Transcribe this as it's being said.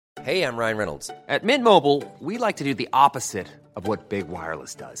Hey, I'm Ryan Reynolds. At Mint Mobile, we like to do the opposite of what Big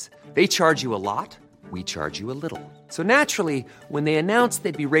Wireless does. They charge you a lot, we charge you a little. So naturally, when they announced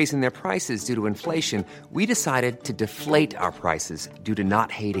they'd be raising their prices due to inflation, we decided to deflate our prices due to not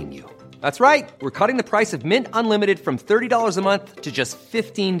hating you. That's right. We're cutting the price of Mint Unlimited from $30 a month to just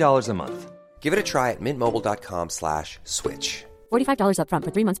 $15 a month. Give it a try at mintmobile.com/switch. $45 up front for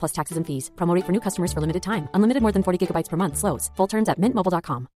 3 months plus taxes and fees. Promo rate for new customers for limited time. Unlimited more than 40 gigabytes per month. Slows full terms at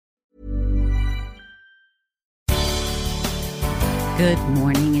mintmobile.com. Good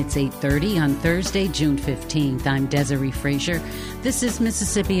morning. It's 8:30 on Thursday, June 15th. I'm Desiree Frazier. This is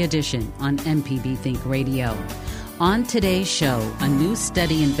Mississippi Edition on MPB Think Radio. On today's show, a new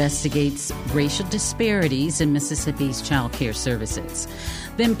study investigates racial disparities in Mississippi's childcare services.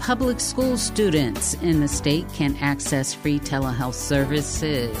 Then public school students in the state can access free telehealth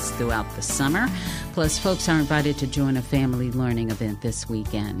services throughout the summer. Plus, folks are invited to join a family learning event this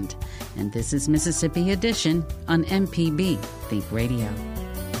weekend. And this is Mississippi Edition on MPB Think Radio.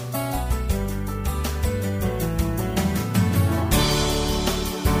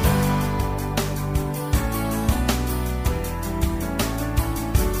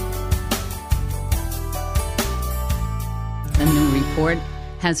 A new report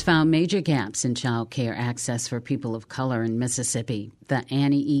has found major gaps in child care access for people of color in Mississippi. The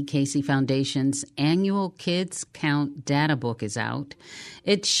Annie E. Casey Foundation's annual Kids Count data book is out.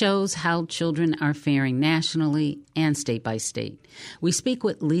 It shows how children are faring nationally and state by state. We speak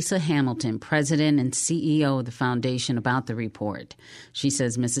with Lisa Hamilton, president and CEO of the foundation, about the report. She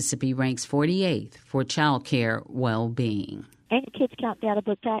says Mississippi ranks 48th for child care well-being. And the Kids Count data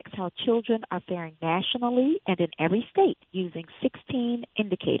book tracks how children are faring nationally and in every state using 16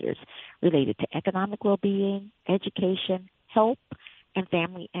 indicators related to economic well-being, education, health, and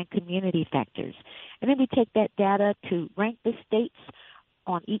family and community factors. And then we take that data to rank the states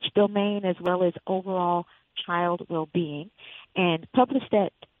on each domain as well as overall child well-being and publish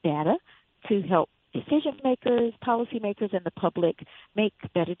that data to help decision makers, policymakers, and the public make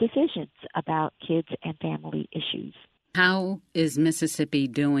better decisions about kids and family issues. How is Mississippi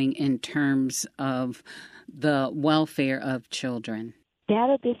doing in terms of the welfare of children?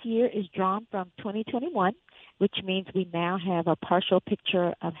 Data this year is drawn from 2021, which means we now have a partial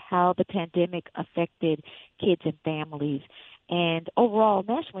picture of how the pandemic affected kids and families. And overall,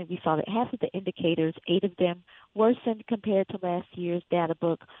 nationally, we saw that half of the indicators, 8 of them, worsened compared to last year's data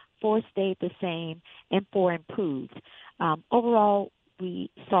book, 4 stayed the same, and 4 improved. Overall, we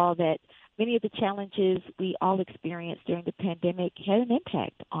saw that many of the challenges we all experienced during the pandemic had an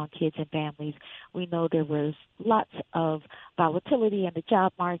impact on kids and families. We know there was lots of volatility in the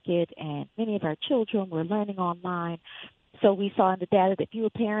job market, and many of our children were learning online. So we saw in the data that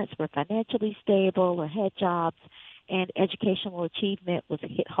fewer parents were financially stable or had jobs, and educational achievement was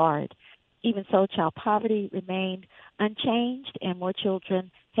hit hard. Even so, child poverty remained unchanged, and more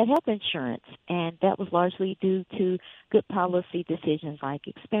children had health insurance, and that was largely due to good policy decisions like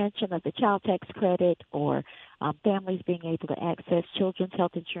expansion of the child tax credit or families being able to access children's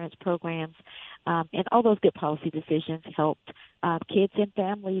health insurance programs. And all those good policy decisions helped kids and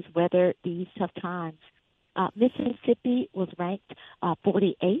families weather these tough times. Mississippi was ranked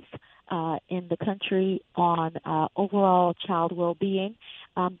 48th in the country on overall child well-being,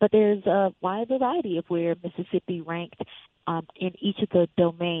 but there's a wide variety of where Mississippi ranked in each of the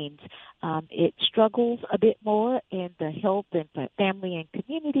domains. It struggles a bit more in the health and family and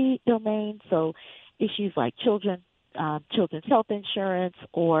community domain, so issues like children's health insurance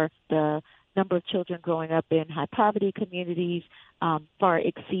or the number of children growing up in high poverty communities far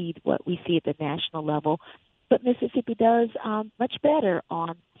exceed what we see at the national level. But Mississippi does much better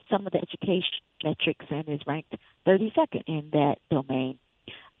on some of the education metrics and is ranked 32nd in that domain.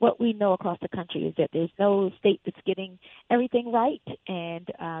 What we know across the country is that there's no state that's getting everything right,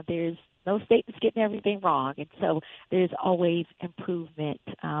 and there's no state that's getting everything wrong. And so there's always improvement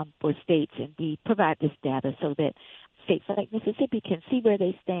for states, and we provide this data so that states like Mississippi can see where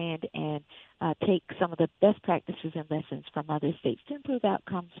they stand and take some of the best practices and lessons from other states to improve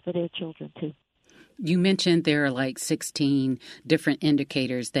outcomes for their children, too. You mentioned there are like 16 different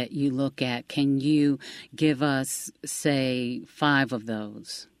indicators that you look at. Can you give us, say, 5 of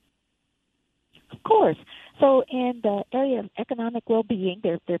those? Of course. So in the area of economic well-being,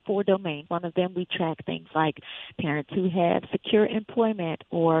 there are 4 domains. One of them, we track things like parents who have secure employment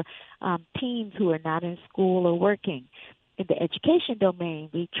or teens who are not in school or working. In the education domain,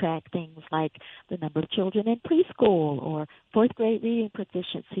 we track things like the number of children in preschool or 4th grade reading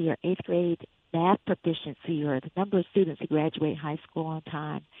proficiency or 8th grade math proficiency or the number of students who graduate high school on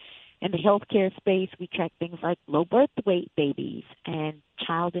time. In the healthcare space, we track things like low birth weight babies and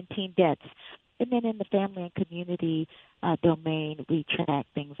child and teen deaths. And then in the family and community domain, we track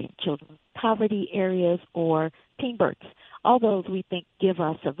things in children's poverty areas or teen births. All those, we think, give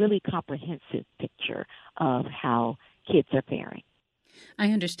us a really comprehensive picture of how kids are faring.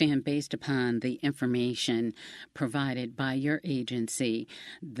 I understand, based upon the information provided by your agency,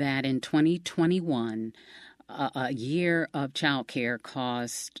 that in 2021, a year of child care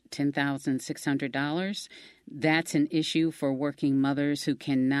cost $10,600. That's an issue for working mothers who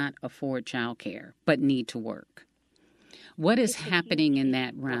cannot afford child care but need to work. What is happening in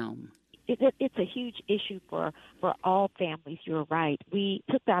that realm? It's a huge issue for all families. You're right. We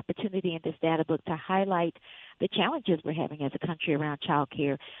took the opportunity in this data book to highlight the challenges we're having as a country around child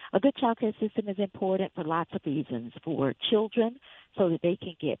care. A good child care system is important for lots of reasons. For children, so that they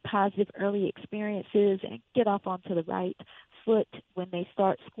can get positive early experiences and get off onto the right foot when they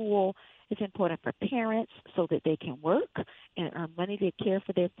start school. It's important for parents so that they can work and earn money to care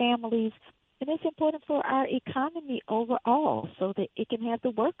for their families. And it's important for our economy overall so that it can have the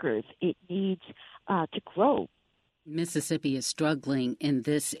workers it needs to grow. Mississippi is struggling in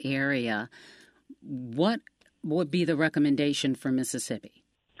this area. What would be the recommendation for Mississippi?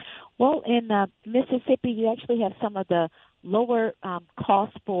 Well, in Mississippi, you actually have some of the lower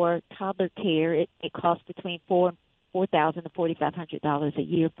costs for toddler care. It costs between $4,000 to $4,500 a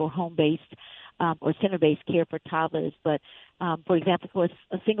year for home-based or center-based care for toddlers. But, for example, for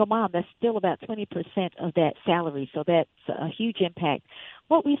a single mom, that's still about 20% of that salary, so that's a huge impact.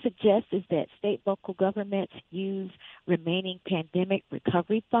 What we suggest is that state, local governments use remaining pandemic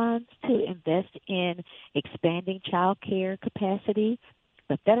recovery funds to invest in expanding child care capacity.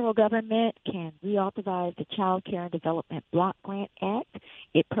 The federal government can reauthorize the Child Care and Development Block Grant Act.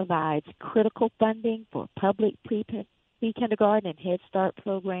 It provides critical funding for public pre-kindergarten and Head Start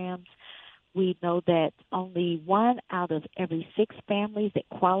programs. We know that only 1 out of every 6 families that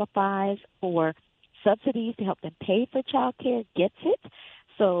qualifies for subsidies to help them pay for child care gets it.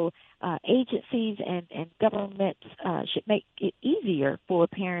 So agencies and governments should make it easier for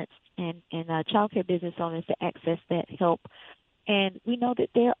parents and child care business owners to access that help. And we know that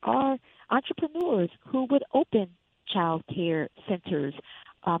there are entrepreneurs who would open child care centers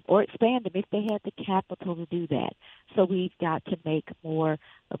or expand them if they had the capital to do that. So we've got to make more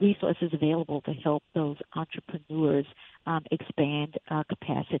resources available to help those entrepreneurs expand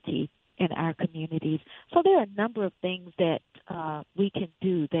capacity in our communities. So there are a number of things that we can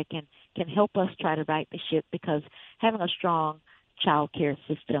do that can help us try to right the ship, because having a strong child care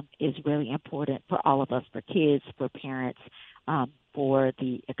system is really important for all of us, for kids, for parents, for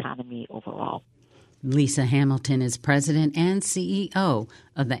the economy overall. Lisa Hamilton is president and CEO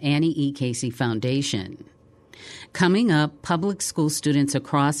of the Annie E. Casey Foundation. Coming up, public school students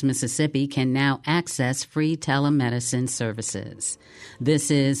across Mississippi can now access free telemedicine services.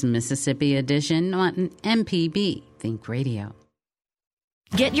 This is Mississippi Edition on MPB Think Radio.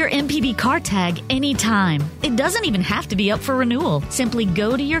 Get your MPB car tag anytime. It doesn't even have to be up for renewal. Simply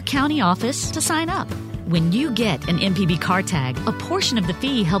go to your county office to sign up. When you get an MPB car tag, a portion of the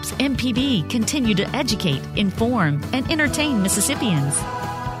fee helps MPB continue to educate, inform, and entertain Mississippians.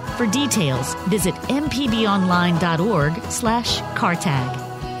 For details, visit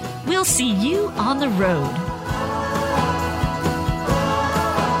mpbonline.org/cartag. We'll see you on the road.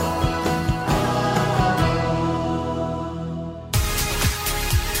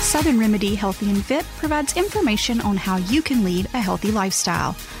 Southern Remedy Healthy and Fit provides information on how you can lead a healthy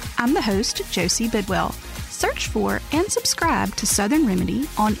lifestyle. I'm the host, Josie Bidwell. Search for and subscribe to Southern Remedy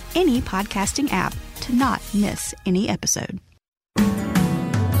on any podcasting app to not miss any episode.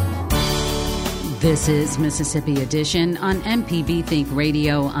 This is Mississippi Edition on MPB Think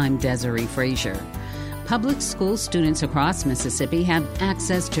Radio. I'm Desiree Frazier. Public school students across Mississippi have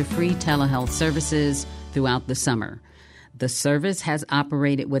access to free telehealth services throughout the summer. The service has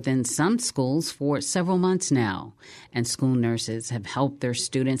operated within some schools for several months now, and school nurses have helped their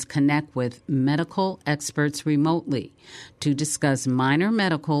students connect with medical experts remotely to discuss minor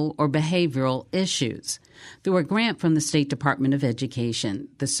medical or behavioral issues. Through a grant from the State Department of Education,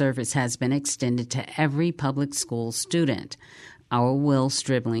 the service has been extended to every public school student. Our Will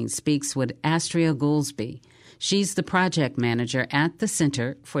Stribling speaks with Astria Goolsby. She's the project manager at the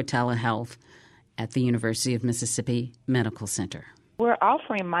Center for Telehealth at the University of Mississippi Medical Center. We're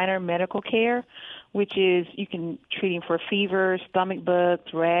offering minor medical care, which is you can treating for fever, stomach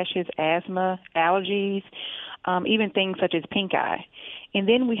bugs, rashes, asthma, allergies, even things such as pink eye. And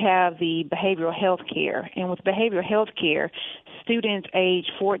then we have the behavioral health care. And with behavioral health care, students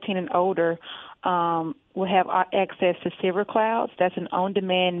age 14 and older will have access to Silver Clouds. That's an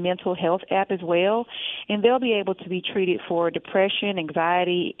on-demand mental health app as well, and they'll be able to be treated for depression,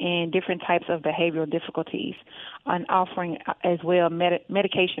 anxiety, and different types of behavioral difficulties, and offering as well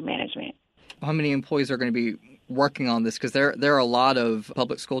medication management. How many employees are going to be working on this? Because there are a lot of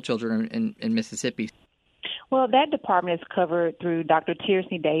public school children in Mississippi. Well, that department is covered through Dr.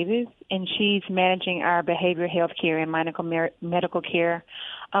 Tierney Davis, and she's managing our behavioral health care and medical care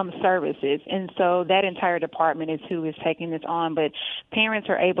services. And so that entire department is who is taking this on. But parents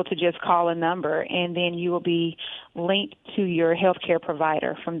are able to just call a number, and then you will be linked to your health care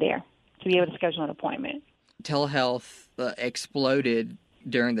provider from there to be able to schedule an appointment. Telehealth exploded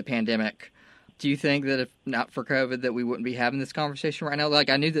during the pandemic. Do you think that if not for COVID that we wouldn't be having this conversation right now?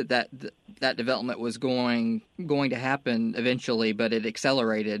 Like, I knew that development was going to happen eventually, but it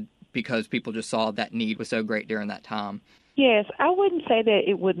accelerated because people just saw that need was so great during that time. Yes, I wouldn't say that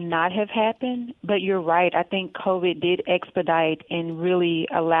it would not have happened, but you're right. I think COVID did expedite and really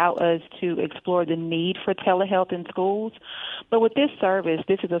allow us to explore the need for telehealth in schools. But with this service,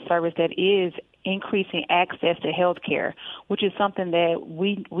 this is a service that is increasing access to health care, which is something that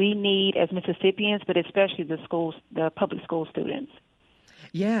we need as Mississippians, but especially the public school students.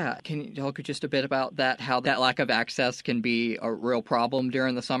 Yeah. Can you talk just a bit about that, how that lack of access can be a real problem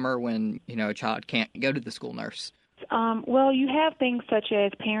during the summer when, a child can't go to the school nurse? Well, you have things such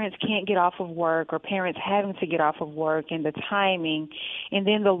as parents can't get off of work or parents having to get off of work and the timing, and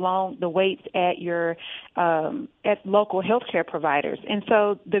then the waits at your at local healthcare providers. And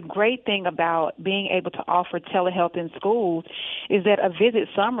so the great thing about being able to offer telehealth in schools is that a visit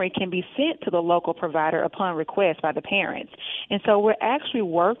summary can be sent to the local provider upon request by the parents. And so we're actually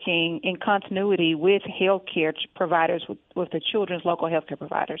working in continuity with healthcare providers, with the children's local healthcare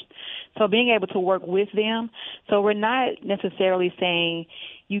providers. So being able to work with them. So we're not necessarily saying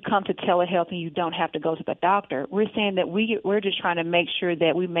you come to telehealth and you don't have to go to the doctor. We're saying that we're just trying to make sure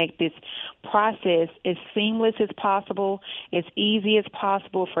that we make this process as seamless as possible, as easy as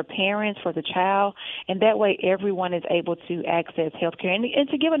possible for parents, for the child, and that way everyone is able to access health care and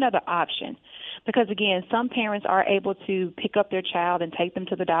to give another option. Because, again, some parents are able to pick up their child and take them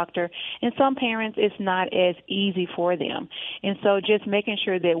to the doctor, and some parents it's not as easy for them. And so just making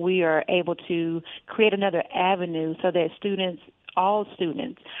sure that we are able to create another avenue so that all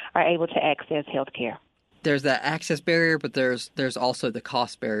students are able to access health care. There's that access barrier, but there's also the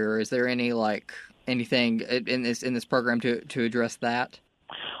cost barrier. Is there anything in this program to address that?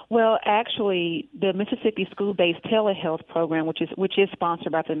 Well, actually, the Mississippi School-Based Telehealth Program, which is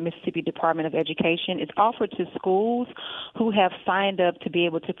sponsored by the Mississippi Department of Education, is offered to schools who have signed up to be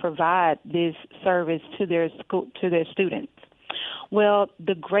able to provide this service to their students. Well,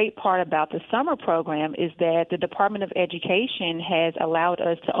 the great part about the summer program is that the Department of Education has allowed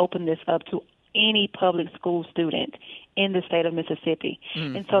us to open this up to any public school student in the state of Mississippi.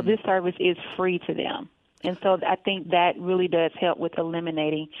 Mm-hmm. And so this service is free to them. And so I think that really does help with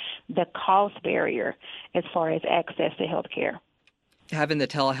eliminating the cost barrier as far as access to health care. Having the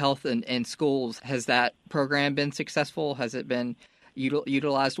telehealth in schools, has that program been successful? Has it been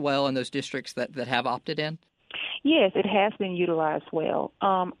utilized well in those districts that have opted in? Yes, it has been utilized well.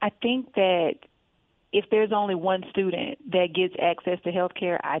 I think that if there's only one student that gets access to health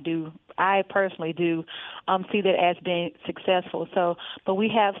care, I personally do see that as being successful. So, but we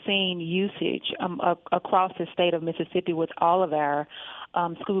have seen usage across the state of Mississippi with all of our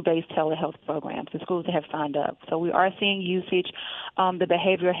school-based telehealth programs, the schools that have signed up. So we are seeing usage. The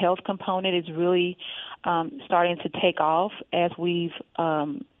behavioral health component is really starting to take off as we've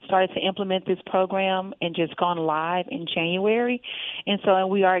started to implement this program and just gone live in January. And so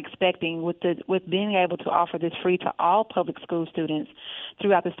we are expecting with being able to offer this free to all public school students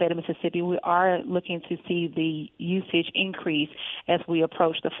throughout the state of Mississippi, we are looking to see the usage increase as we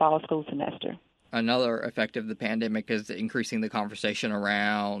approach the fall school semester. Another effect of the pandemic is increasing the conversation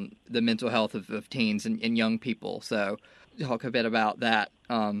around the mental health of teens and young people. So talk a bit about that,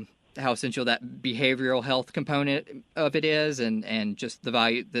 how essential that behavioral health component of it is and just the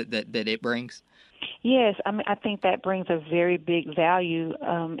value that it brings. Yes, I think that brings a very big value,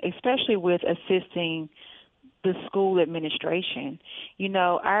 especially with assisting the school administration.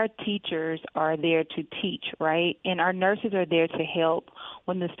 Our teachers are there to teach, right? And our nurses are there to help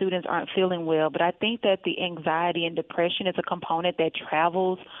when the students aren't feeling well. But I think that the anxiety and depression is a component that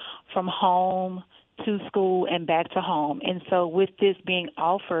travels from home to school and back to home. And so with this being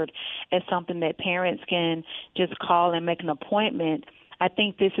offered as something that parents can just call and make an appointment, I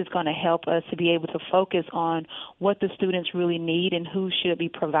think this is going to help us to be able to focus on what the students really need and who should be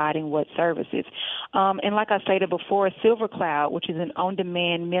providing what services. And like I stated before, Silver Cloud, which is an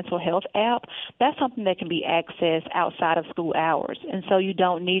on-demand mental health app, that's something that can be accessed outside of school hours. And so you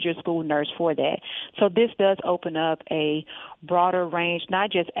don't need your school nurse for that. So this does open up a broader range,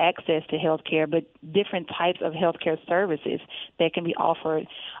 not just access to health care, but different types of healthcare services that can be offered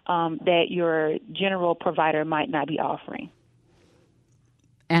that your general provider might not be offering.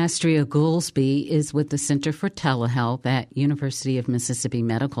 Astria Goolsby is with the Center for Telehealth at University of Mississippi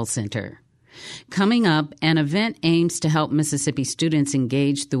Medical Center. Coming up, an event aims to help Mississippi students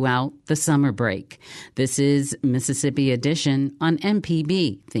engage throughout the summer break. This is Mississippi Edition on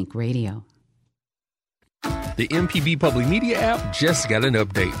MPB Think Radio. The MPB Public Media app just got an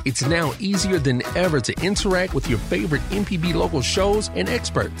update. It's now easier than ever to interact with your favorite MPB local shows and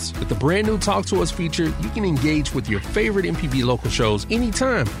experts. With the brand new Talk to Us feature, you can engage with your favorite MPB local shows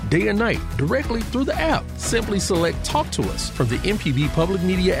anytime, day or night, directly through the app. Simply select Talk to Us from the MPB Public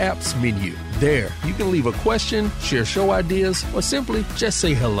Media app's menu. There, you can leave a question, share show ideas, or simply just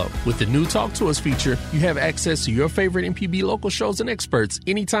say hello. With the new Talk to Us feature, you have access to your favorite MPB local shows and experts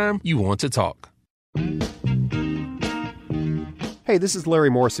anytime you want to talk. Hey, this is Larry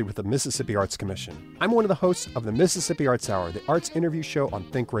Morrissey with the Mississippi Arts Commission. I'm one of the hosts of the Mississippi Arts Hour, the arts interview show on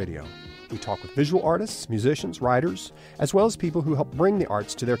Think Radio. We talk with visual artists, musicians, writers, as well as people who help bring the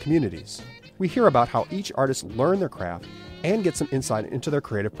arts to their communities. We hear about how each artist learned their craft and get some insight into their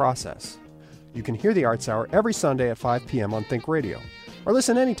creative process. You can hear the Arts Hour every Sunday at 5 p.m. on Think Radio, or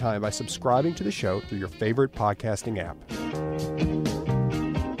listen anytime by subscribing to the show through your favorite podcasting app.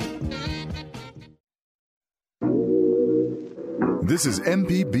 This is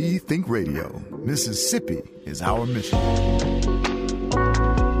MPB Think Radio. Mississippi is our mission.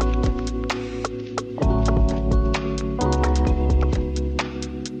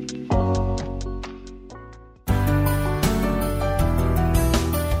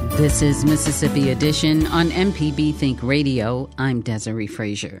 This is Mississippi Edition on MPB Think Radio. I'm Desiree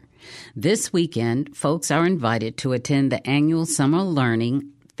Frazier. This weekend, folks are invited to attend the annual Summer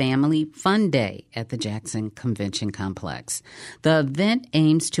Learning Family Fun Day at the Jackson Convention Complex. The event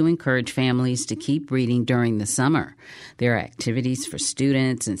aims to encourage families to keep reading during the summer. There are activities for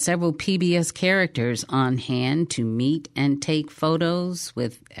students and several PBS characters on hand to meet and take photos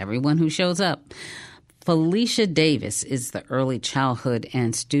with everyone who shows up. Felicia Davis is the Early Childhood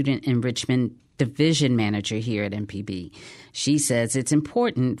and Student Enrichment Division Manager here at MPB. She says it's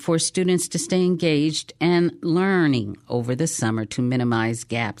important for students to stay engaged and learning over the summer to minimize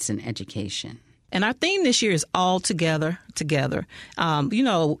gaps in education. And our theme this year is all together. During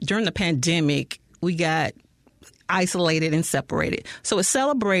the pandemic, we got isolated and separated. So it's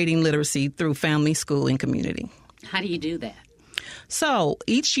celebrating literacy through family, school, and community. How do you do that? So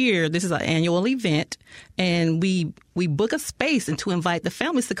each year, this is an annual event, and we book a space and to invite the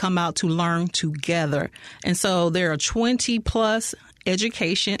families to come out to learn together. And so there are 20-plus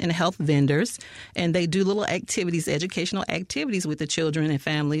education and health vendors, and they do little activities, educational activities with the children and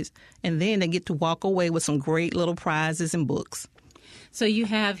families, and then they get to walk away with some great little prizes and books. So you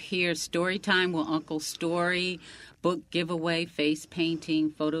have here story time with Uncle Story, book giveaway, face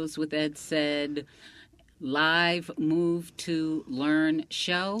painting, photos with Ed Said, live Move to Learn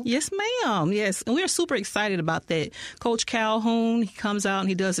show. Yes, ma'am. Yes. And we're super excited about that. Coach Calhoun, he comes out and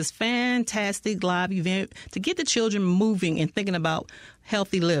he does this fantastic live event to get the children moving and thinking about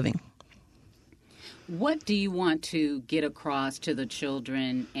healthy living. What do you want to get across to the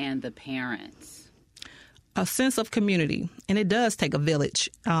children and the parents? A sense of community. And it does take a village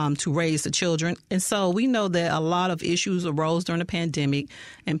to raise the children. And so we know that a lot of issues arose during the pandemic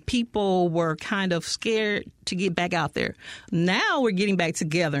and people were kind of scared to get back out there. Now we're getting back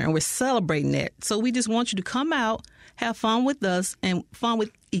together and we're celebrating that. So we just want you to come out, have fun with us and fun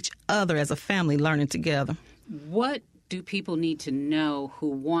with each other as a family learning together. What do people need to know who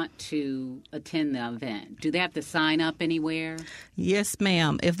want to attend the event? Do they have to sign up anywhere? Yes,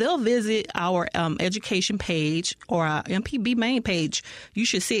 ma'am. If they'll visit our education page or our MPB main page, you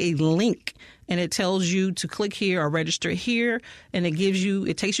should see a link, and it tells you to click here or register here, and it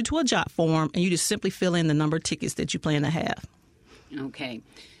takes you to a jot form, and you just simply fill in the number of tickets that you plan to have. Okay.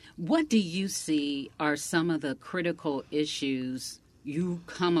 What do you see are some of the critical issues you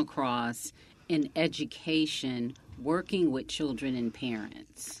come across in education working with children and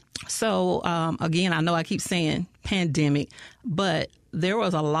parents? So, again, I know I keep saying pandemic, but there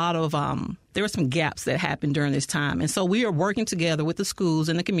was a lot of, there were some gaps that happened during this time. And so we are working together with the schools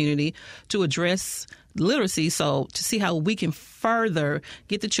and the community to address literacy, so to see how we can further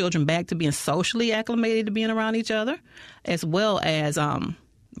get the children back to being socially acclimated to being around each other, as well as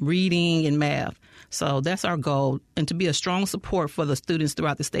reading and math. So that's our goal, and to be a strong support for the students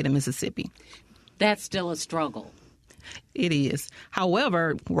throughout the state of Mississippi. That's still a struggle. It is.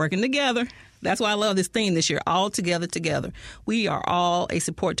 However, working together, that's why I love this theme this year, all together. We are all a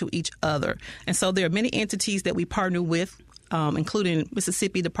support to each other. And so there are many entities that we partner with, including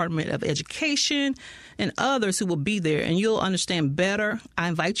Mississippi Department of Education and others who will be there, and you'll understand better. I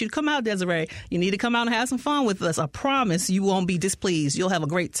invite you to come out, Desiree. You need to come out and have some fun with us. I promise you won't be displeased. You'll have a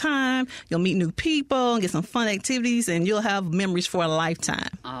great time. You'll meet new people and get some fun activities, and you'll have memories for a lifetime.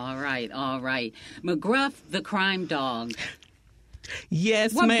 All right. McGruff, the crime dog.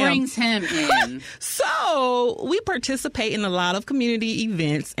 Yes, what ma'am. What brings him in? So we participate in a lot of community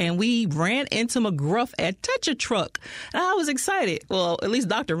events, and we ran into McGruff at Touch a Truck. And I was excited. Well, at least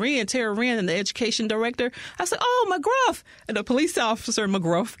Dr. Wren, Tara Wren, and the education director. I said, "Oh, McGruff!" And the police officer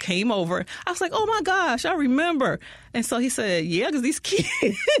McGruff came over. I was like, "Oh my gosh, I remember." And so he said, "Yeah, because these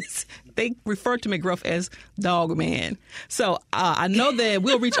kids." They refer to McGruff as Dog Man. So I know that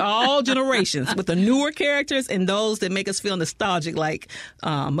we'll reach all generations with the newer characters and those that make us feel nostalgic, like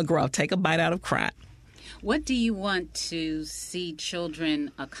McGruff. Take a bite out of crime. What do you want to see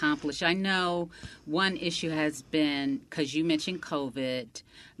children accomplish? I know one issue has been, because you mentioned COVID,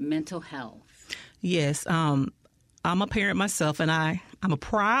 mental health. Yes. I'm a parent myself, and I'm a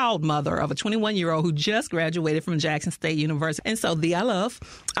proud mother of a 21-year-old who just graduated from Jackson State University. And so I love.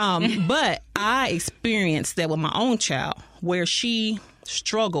 But I experienced that with my own child, where she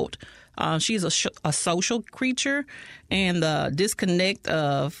struggled. She's a social creature, and the disconnect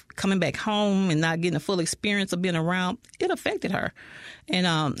of coming back home and not getting a full experience of being around, it affected her.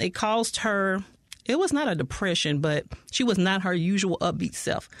 And it caused her... It was not a depression, but she was not her usual upbeat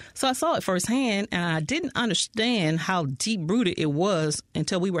self. So I saw it firsthand, and I didn't understand how deep-rooted it was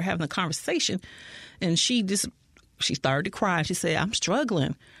until we were having a conversation. And she started to cry. She said, "I'm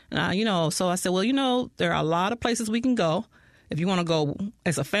struggling." And so I said, "Well, there are a lot of places we can go if you want to go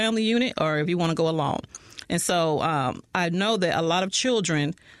as a family unit or if you want to go alone." And so I know that a lot of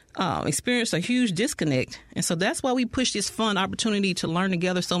children experience a huge disconnect. And so that's why we push this fun opportunity to learn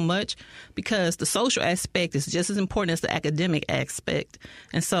together so much, because the social aspect is just as important as the academic aspect.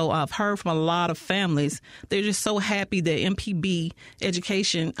 And so I've heard from a lot of families, they're just so happy that MPB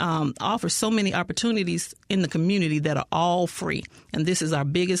education offers so many opportunities in the community that are all free. And this is our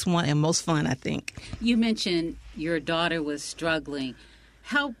biggest one and most fun, I think. You mentioned your daughter was struggling.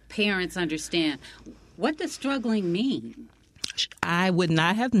 Help parents understand, what does struggling mean? I would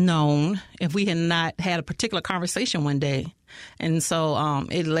not have known if we had not had a particular conversation one day. And so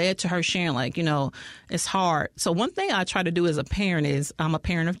it led to her sharing, it's hard. So one thing I try to do as a parent is, I'm a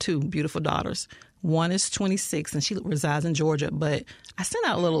parent of two beautiful daughters. One is 26, and she resides in Georgia. But I send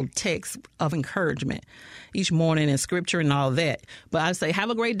out little texts of encouragement each morning in scripture and all that. But I say,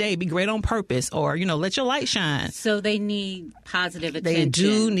 have a great day, be great on purpose, or, let your light shine. So they need positive attention. They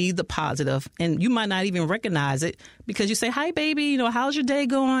do need the positive. And you might not even recognize it because you say, "Hi, baby, how's your day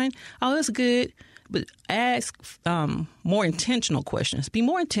going?" "Oh, it's good." But ask more intentional questions. Be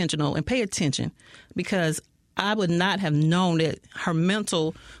more intentional and pay attention, because I would not have known that her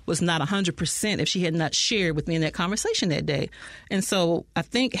mental was not 100% if she had not shared with me in that conversation that day. And so I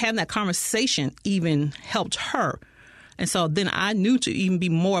think having that conversation even helped her. And so then I knew to even be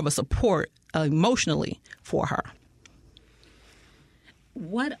more of a support emotionally for her.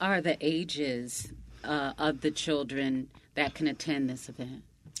 What are the ages of the children that can attend this event?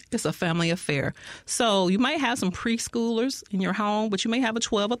 It's a family affair. So you might have some preschoolers in your home, but you may have a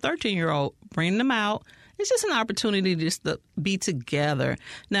 12 or 13-year-old. Bring them out. It's just an opportunity just to be together.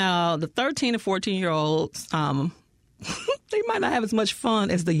 Now, the 13 and 14-year-olds, they might not have as much fun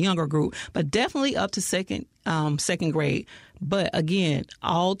as the younger group, but definitely up to second grade. But again,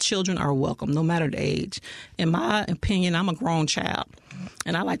 all children are welcome, no matter the age. In my opinion, I'm a grown child,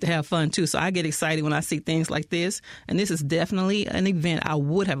 and I like to have fun too. So I get excited when I see things like this. And this is definitely an event I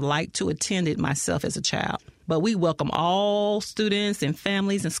would have liked to attend it myself as a child. But we welcome all students and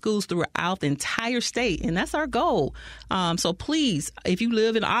families and schools throughout the entire state, and that's our goal. So please, if you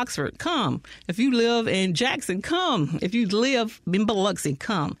live in Oxford, come. If you live in Jackson, come. If you live in Biloxi,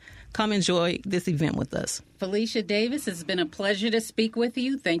 come. Come enjoy this event with us. Felicia Davis, it's been a pleasure to speak with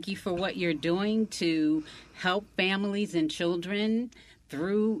you. Thank you for what you're doing to help families and children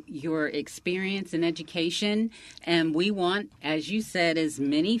through your experience and education. And we want, as you said, as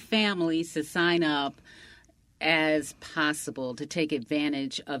many families to sign up as possible to take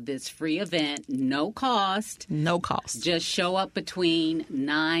advantage of this free event. No cost. No cost. Just show up between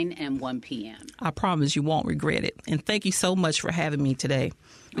 9 and 1 p.m. I promise you won't regret it. And thank you so much for having me today.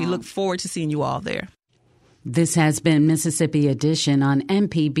 We look forward to seeing you all there. This has been Mississippi Edition on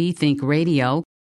MPB Think Radio.